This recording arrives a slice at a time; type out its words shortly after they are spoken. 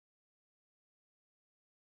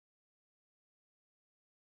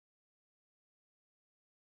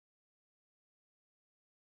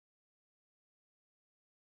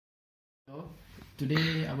So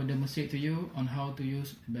today I will demonstrate to you on how to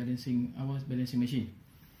use our balancing machine.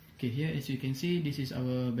 Okay, here as you can see, this is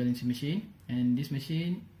our balancing machine, and this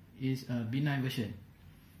machine is a B9 version.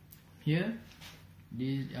 Here,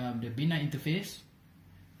 this the B9 interface.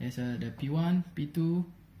 There's the P1, P2,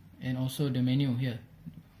 and also the menu here.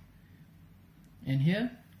 And here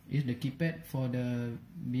is the keypad for the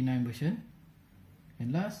B9 version.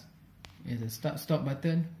 And last is a start-stop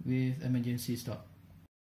button with emergency stop.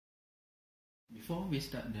 Before we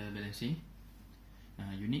start the balancing,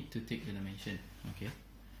 you need to take the dimension. Okay,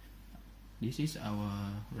 this is our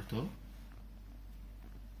rotor.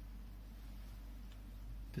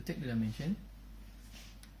 To take the dimension,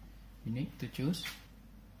 you need to choose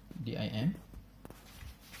the IM.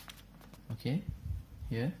 Okay,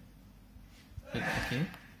 here, click OK.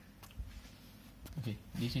 Okay,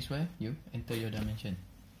 this is where you enter your dimension.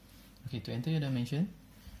 Okay, to enter your dimension,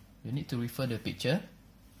 you need to refer the picture.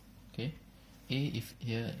 Okay, A if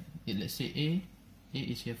here, let's say A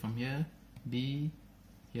is here from here, B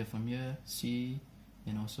here from here, C,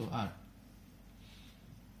 and also R.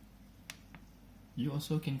 You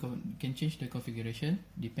also can change the configuration,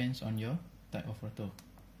 depends on your type of rotor.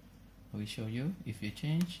 I will show you. If you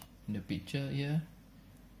change in the picture here,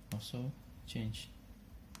 also change.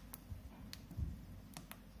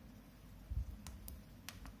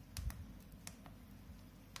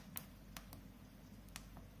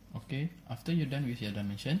 Okay, after you're done with your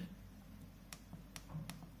dimension,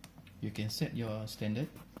 you can set your standard,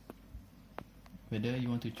 whether you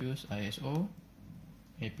want to choose ISO,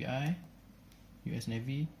 API, US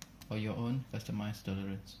Navy, or your own customized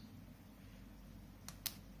tolerance.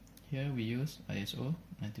 Here we use ISO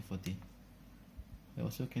 9014. You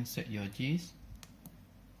also can set your Gs,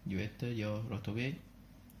 you enter your rotor weight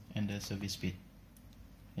and the service speed,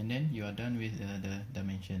 and then you are done with the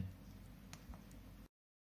dimension.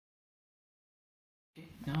 Okay,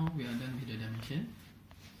 now we are done with the dimension.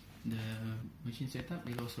 The machine setup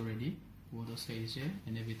is also ready. Water slide is here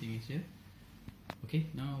and everything is here. Okay,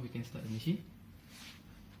 now we can start the machine.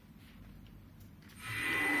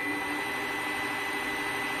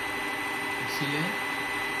 You see here,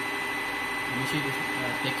 the machine is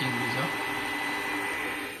taking the result.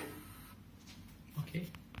 Okay,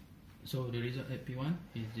 so the result at P1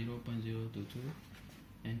 is 0.022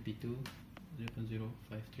 and P2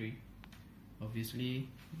 0.053. Obviously,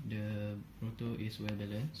 the rotor is well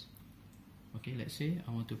balanced. Okay, let's say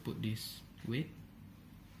I want to put this weight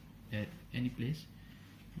at any place.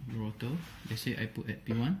 Rotor, let's say I put at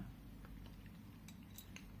P1.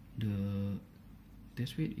 The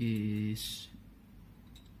test weight is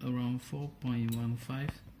around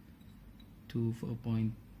 4.15 to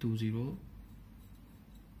 4.20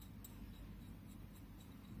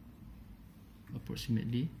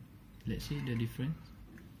 approximately. Let's see the difference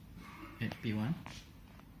at P1.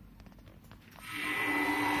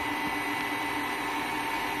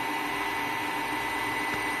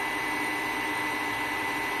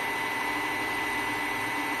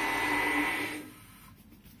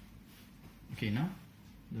 Okay, now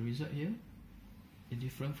the result here is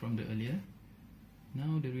different from the earlier.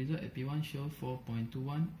 Now the result at P1 shows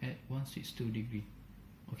 4.21 at 162 degree.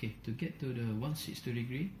 Okay, to get to the 162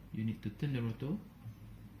 degree, you need to turn the rotor,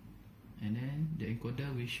 and then the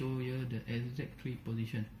encoder will show you the exact 3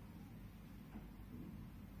 position.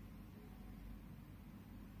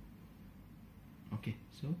 Okay,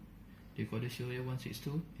 so the encoder show you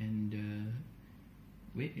 162 and the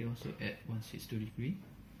weight is also at 162 degree.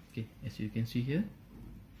 Okay, as you can see here,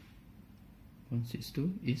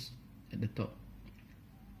 162 is at the top.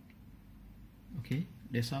 Okay,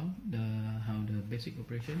 that's how the basic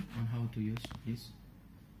operation on how to use this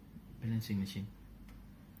balancing machine.